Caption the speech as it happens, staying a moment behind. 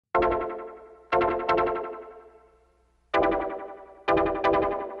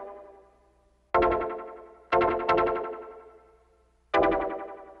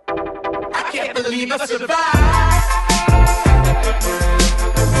believe I survived.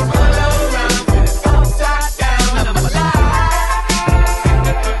 Spun around, upside down, I'm alive.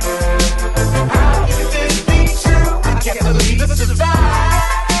 How can this be true? I can't believe I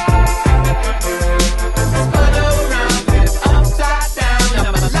survived. Spun around, upside down,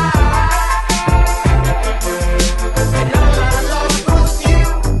 I'm alive. And all I lost was you.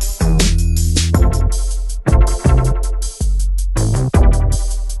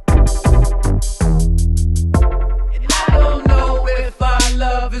 And I don't know if our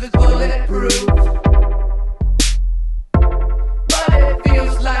love is bulletproof, but it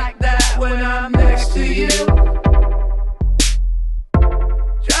feels like that when I'm next to you.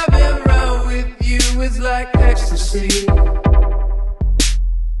 Driving around with you is like ecstasy,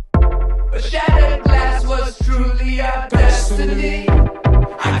 but shattered glass was truly our destiny.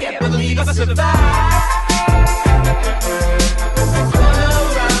 I can't believe I survived. Spun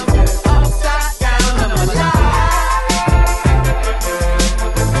around, upside down, I'm alive.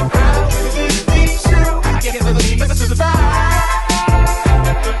 How can this be true? I can't believe I survived.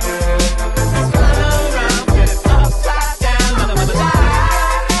 Spun around, upside down, I'm alive.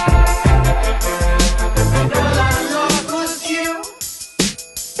 And all I lost was you.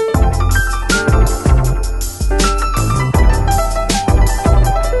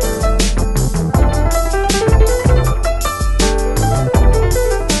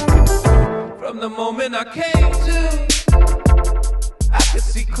 From the moment I came to, I could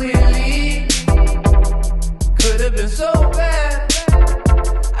see clearly